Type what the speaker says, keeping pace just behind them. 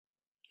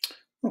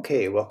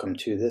Okay, welcome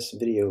to this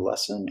video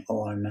lesson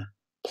on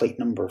plate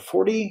number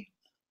 40,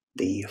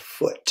 the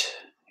foot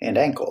and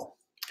ankle.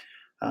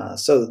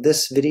 So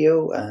this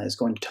video is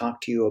going to talk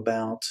to you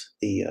about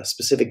the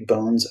specific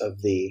bones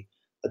of the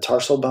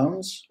tarsal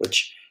bones,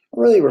 which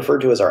are really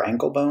referred to as our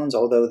ankle bones,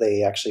 although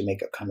they actually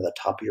make up kind of the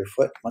top of your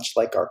foot, much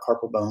like our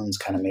carpal bones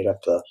kind of made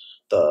up the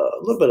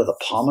little bit of the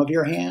palm of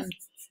your hand.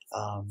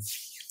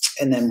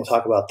 And then we'll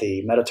talk about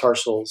the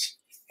metatarsals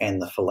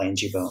and the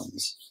phalange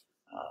bones.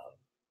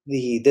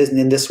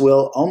 This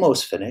will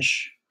almost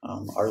finish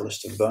our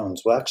list of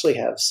bones. We'll actually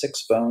have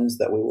 6 bones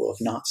that we will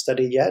have not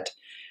studied yet.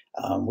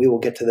 We will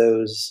get to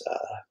those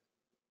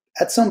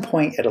at some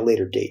point at a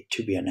later date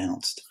to be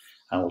announced.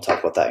 We'll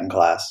talk about that in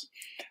class.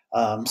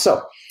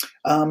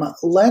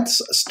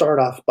 Let's start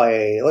off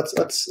by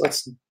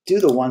let's do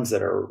the ones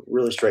that are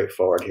really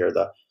straightforward here,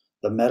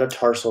 the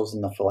metatarsals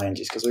and the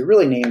phalanges, because we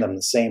really named them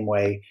the same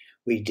way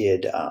we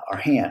did our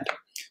hand.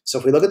 So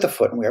if we look at the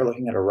foot, and we are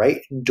looking at a right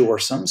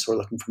dorsum, so we're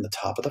looking from the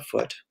top of the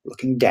foot,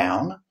 looking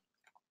down.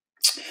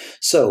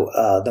 So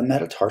the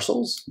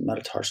metatarsals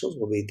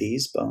will be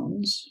these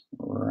bones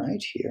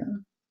right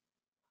here.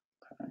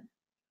 Okay.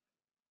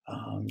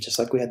 Just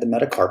like we had the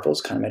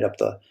metacarpals, kind of made up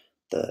the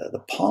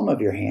palm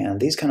of your hand.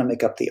 These kind of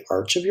make up the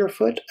arch of your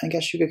foot, I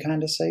guess you could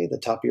kind of say, the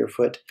top of your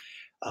foot,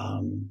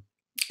 kind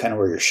of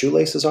where your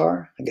shoelaces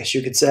are, I guess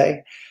you could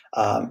say.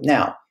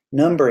 Now,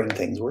 numbering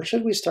things. Where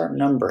should we start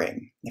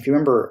numbering? If you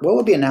remember, what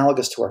would be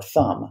analogous to our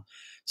thumb?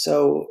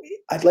 So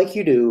I'd like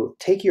you to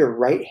take your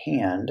right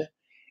hand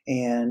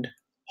and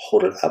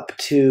hold it up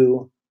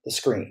to the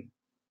screen.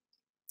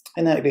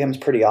 And then it becomes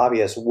pretty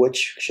obvious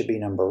which should be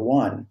number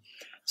 1.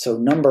 So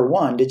number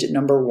 1, digit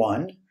number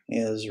 1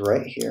 is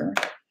right here.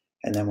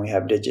 And then we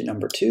have digit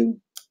number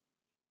 2,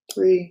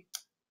 3,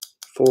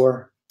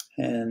 4,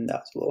 and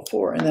that's a little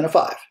 4, and then a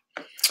 5.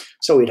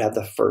 So we'd have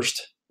the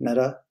first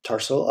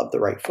metatarsal of the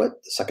right foot,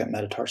 the second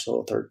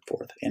metatarsal, third,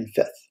 fourth, and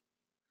fifth.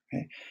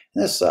 Okay,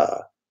 and this, if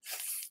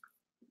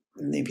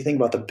you think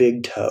about the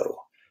big toe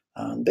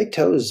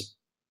is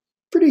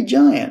pretty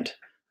giant.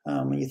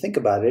 When you think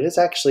about it, it's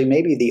actually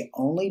maybe the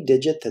only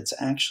digit that's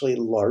actually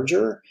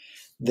larger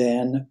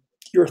than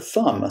your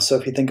thumb. So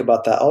if you think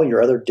about that, all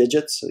your other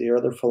digits, your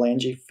other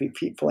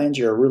feet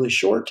phalange are really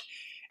short,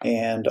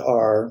 and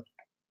the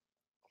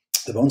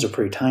bones are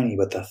pretty tiny,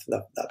 but that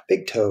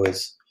big toe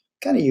is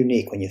kind of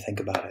unique when you think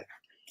about it.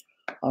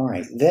 All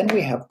right, then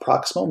we have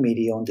proximal,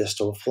 medial, and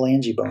distal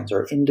phalange bones,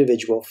 or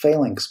individual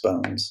phalanx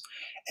bones.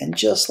 And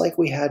just like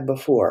we had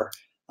before,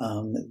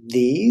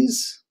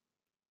 these,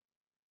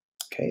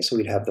 okay, so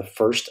we'd have the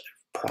first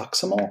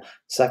proximal,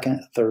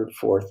 second, third,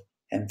 fourth,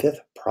 and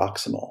fifth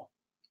proximal.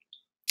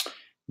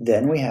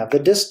 Then we have the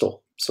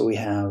distal. So we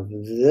have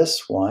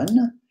this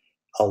one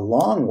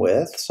along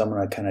with, so I'm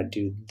going to kind of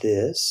do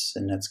this,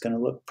 and it's going to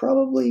look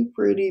probably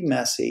pretty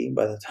messy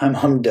by the time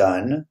I'm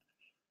done.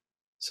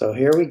 So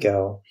here we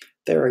go.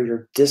 There are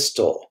your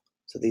distal.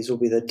 So these will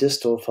be the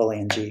distal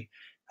phalange.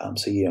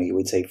 So you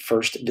would say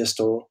first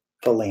distal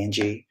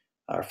phalange,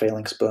 or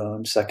phalanx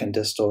bone, second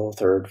distal,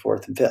 third,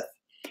 fourth, and fifth.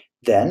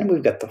 Then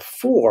we've got the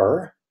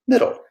 4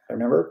 middle.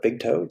 Remember, big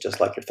toe, just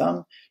like your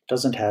thumb,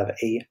 doesn't have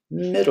a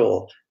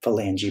middle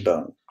phalange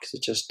bone because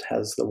it just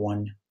has the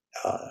one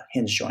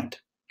hinge joint.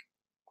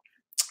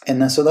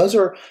 And then, so those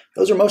are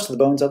most of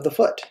the bones of the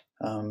foot.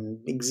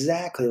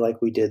 Exactly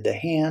like we did the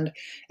hand,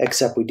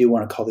 except we do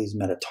want to call these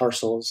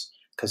metatarsals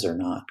because they're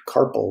not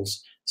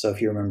carpals. So if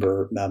you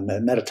remember,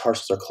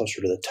 metatarsals are closer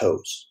to the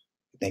toes.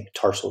 Think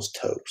tarsals,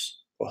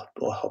 toes.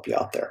 We'll help you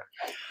out there.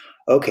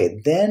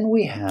 Okay, then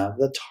we have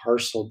the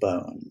tarsal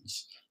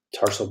bones.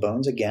 Tarsal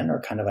bones, again,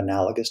 are kind of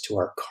analogous to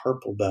our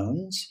carpal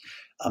bones.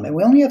 And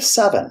we only have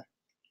 7.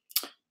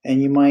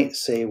 And you might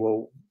say,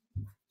 well,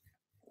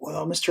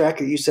 Mr.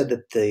 Acker, you said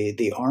that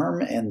the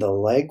arm and the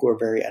leg were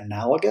very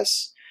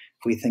analogous.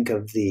 If we think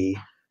of the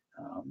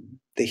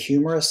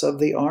humerus of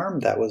the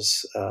arm, that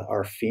was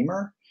our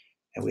femur,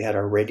 and we had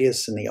our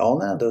radius and the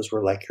ulna. Those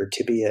were like your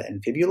tibia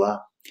and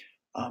fibula.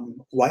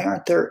 Why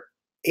aren't there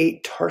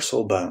 8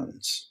 tarsal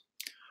bones?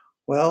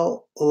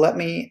 Well, let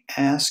me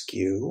ask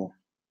you,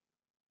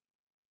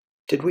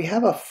 did we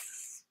have a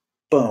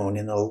bone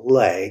in the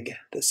leg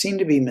that seemed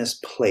to be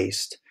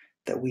misplaced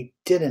that we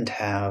didn't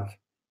have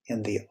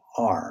in the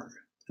arm?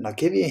 And I'll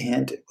give you a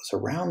hint, it was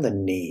around the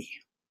knee.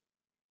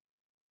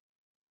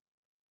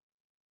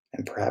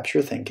 And perhaps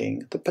you're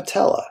thinking the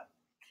patella.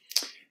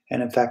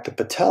 And in fact, the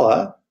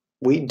patella,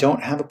 we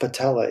don't have a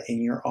patella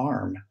in your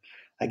arm.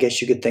 I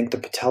guess you could think the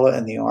patella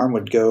in the arm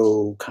would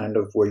go kind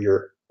of where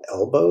your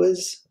elbow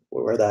is,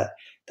 where that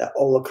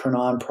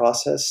olecranon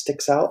process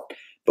sticks out,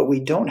 but we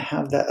don't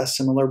have a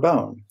similar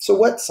bone. So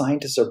what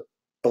scientists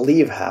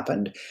believe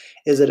happened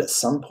is that at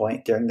some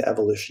point during the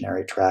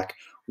evolutionary track,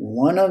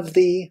 one of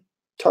the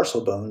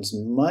tarsal bones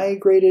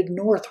migrated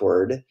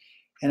northward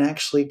and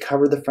actually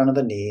covered the front of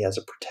the knee as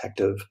a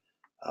protective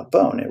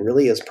bone. It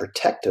really is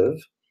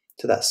protective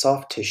to that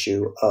soft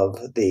tissue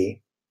of the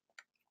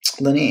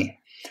knee.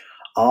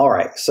 All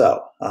right,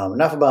 so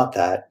enough about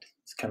that.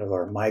 It's kind of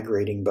our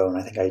migrating bone.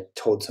 I think I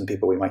told some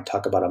people we might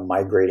talk about a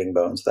migrating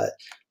bone, so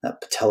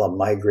that patella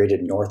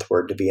migrated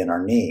northward to be in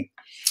our knee.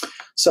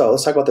 So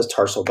let's talk about this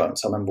tarsal bone.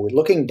 So remember, we're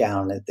looking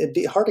down. It'd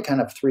be hard to kind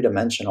of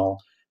three-dimensional.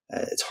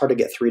 It's hard to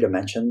get 3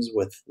 dimensions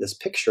with this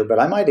picture, but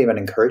I might even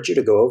encourage you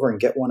to go over and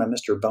get one of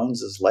Mr.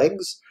 Bones's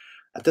legs.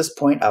 At this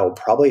point, I will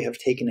probably have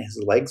taken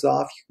his legs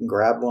off. You can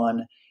grab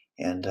one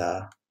and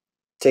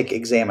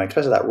examine,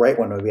 especially that right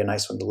one would be a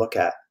nice one to look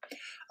at.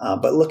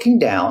 But looking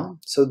down,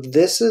 so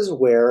this is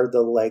where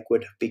the leg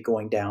would be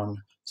going down.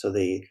 So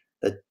the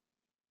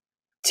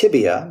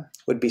tibia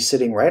would be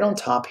sitting right on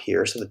top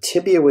here. So the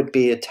tibia would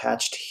be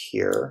attached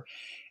here.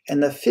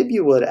 And the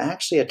fibula would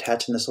actually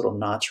attach in this little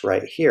notch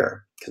right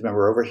here. Because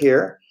remember over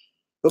here,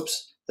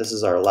 oops, this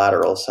is our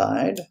lateral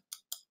side.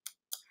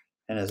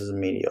 And this is the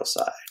medial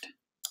side.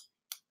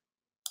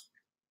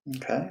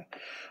 Okay.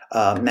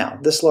 Now,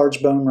 this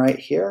large bone right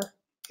here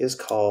is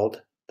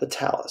called the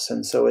talus.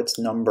 And so it's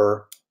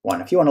number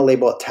 1. If you want to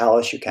label it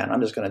talus, you can.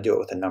 I'm just going to do it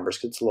with the numbers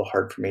because it's a little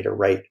hard for me to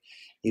write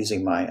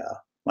using my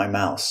my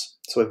mouse.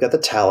 So we've got the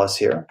talus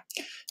here.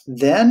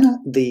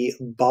 Then the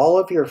ball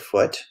of your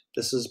foot.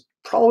 This is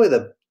probably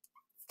the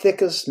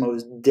thickest,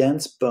 most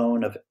dense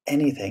bone of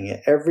anything.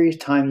 Every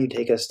time you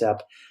take a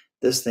step,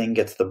 this thing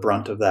gets the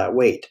brunt of that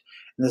weight.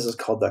 And this is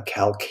called the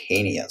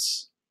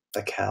calcaneus.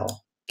 The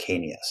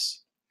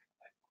calcaneus.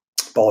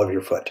 Ball of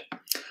your foot.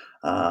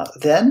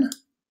 Then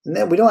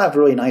we don't have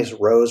really nice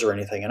rows or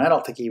anything, and I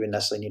don't think you even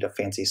necessarily need a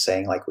fancy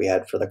saying like we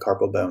had for the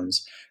carpal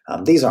bones.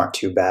 These aren't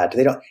too bad.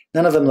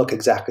 None of them look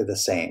exactly the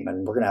same,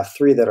 and we're going to have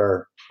 3 that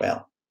are,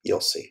 well,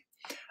 you'll see.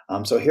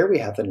 So here we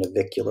have the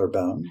navicular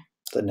bone.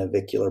 The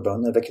navicular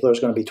bone. The navicular is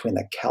going to be between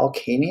the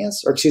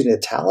calcaneus, or excuse me, the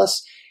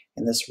talus,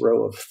 and this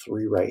row of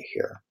 3 right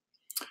here.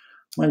 I'm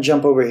going to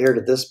jump over here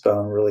to this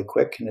bone really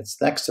quick, and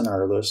it's next on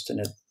our list,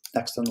 and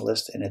next on the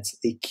list, and it's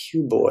the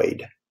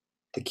cuboid.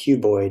 The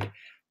cuboid.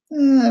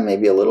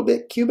 Maybe a little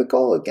bit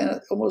cubical. Again,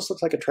 it almost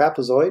looks like a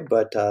trapezoid,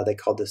 but they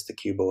called this the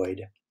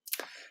cuboid.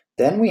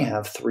 Then we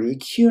have 3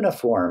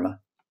 cuneiform.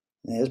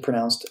 It is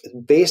pronounced,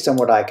 based on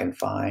what I can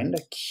find,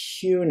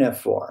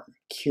 cuneiform.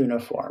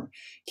 Cuneiform.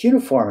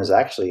 Cuneiform is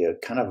actually a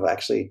kind of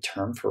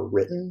term for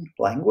written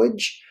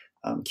language.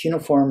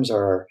 Cuneiforms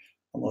are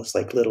almost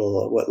like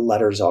what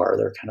letters are.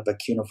 They're kind of a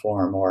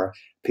cuneiform, or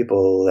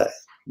people that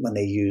when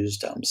they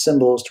used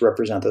symbols to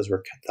represent those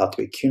were thought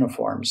to be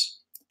cuneiforms.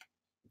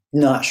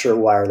 Not sure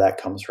where that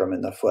comes from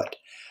in the foot.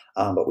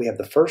 But we have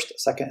the first,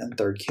 second, and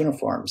third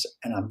cuneiforms,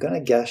 and I'm going to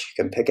guess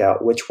you can pick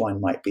out which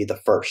one might be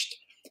the first.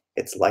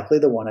 It's likely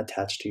the one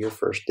attached to your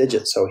first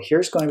digit. So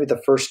here's going to be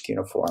the first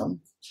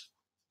cuneiform.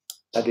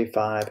 That'd be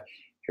 5.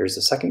 Here's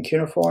the second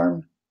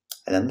cuneiform,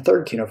 and then the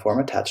third cuneiform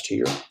attached to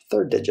your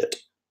third digit.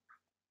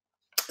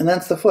 And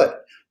that's the foot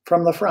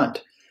from the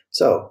front.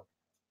 So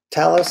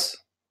talus,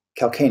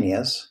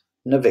 calcaneus,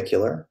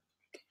 navicular,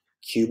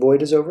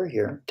 cuboid is over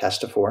here,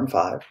 attached to 4 and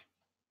 5.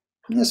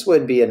 And this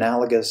would be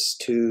analogous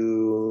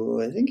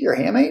to, I think, your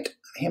hamate.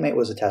 Hamate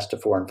was attached to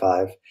 4 and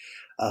 5.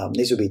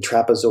 These would be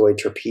trapezoid,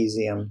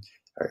 trapezium,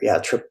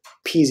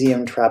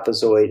 trapezium,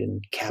 trapezoid,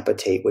 and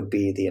capitate would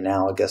be the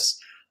analogous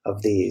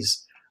of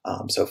these.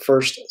 So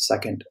first,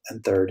 second,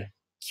 and third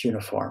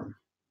cuneiform.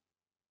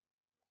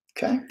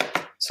 Okay,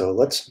 so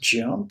let's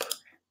jump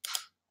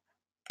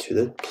to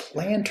the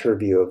plantar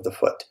view of the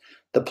foot.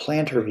 The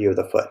plantar view of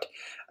the foot.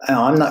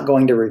 Now, I'm not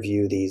going to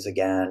review these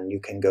again. You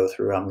can go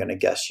through. I'm going to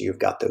guess you've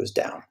got those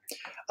down.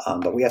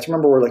 But we have to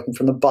remember we're looking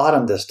from the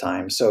bottom this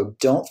time. So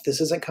this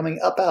isn't coming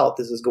up out.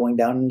 This is going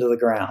down into the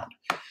ground.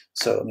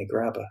 So let me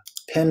grab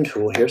a pen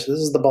tool here. So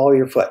this is the ball of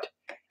your foot.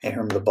 And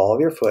remember, the ball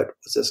of your foot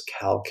was this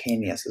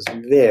calcaneus, this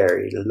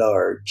very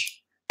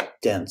large,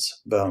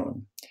 dense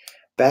bone.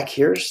 Back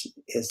here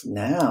is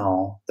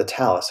now the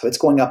talus. So it's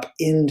going up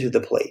into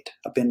the plate,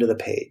 up into the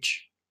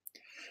page.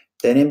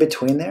 Then in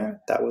between there,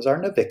 that was our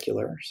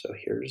navicular. So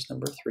here's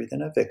number 3, the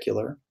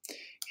navicular.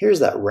 Here's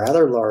that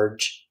rather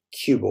large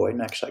cuboid.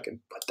 And actually, I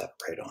can put that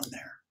right on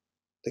there.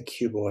 The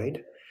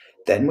cuboid.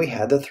 Then we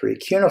had the 3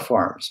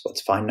 cuneiforms. Let's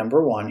find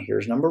number 1.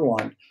 Here's number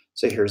 1.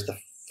 So here's the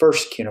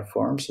first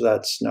cuneiform. So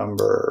that's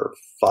number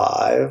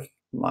 5.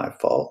 My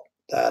fault.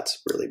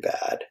 That's really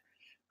bad.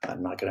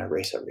 I'm not going to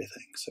erase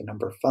everything. So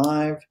number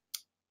 5,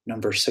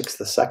 number 6,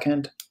 the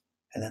second,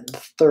 and then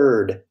the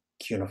third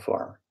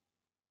cuneiform.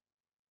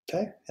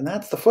 Okay, and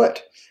that's the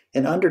foot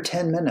in under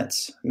 10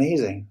 minutes.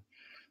 Amazing.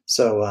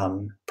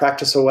 So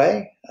practice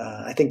away.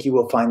 I think you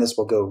will find this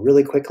will go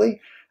really quickly.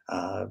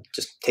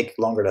 Just take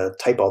longer to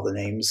type all the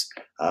names.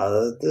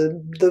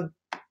 The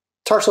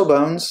tarsal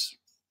bones,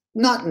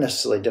 not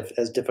necessarily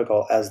as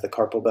difficult as the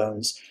carpal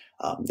bones.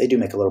 They do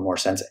make a little more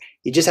sense.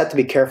 You just have to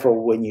be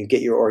careful when you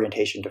get your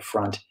orientation to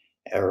front,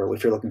 or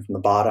if you're looking from the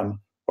bottom,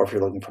 or if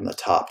you're looking from the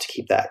top, to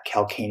keep that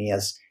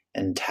calcaneus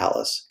and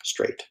talus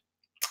straight.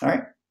 All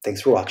right,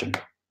 thanks for watching.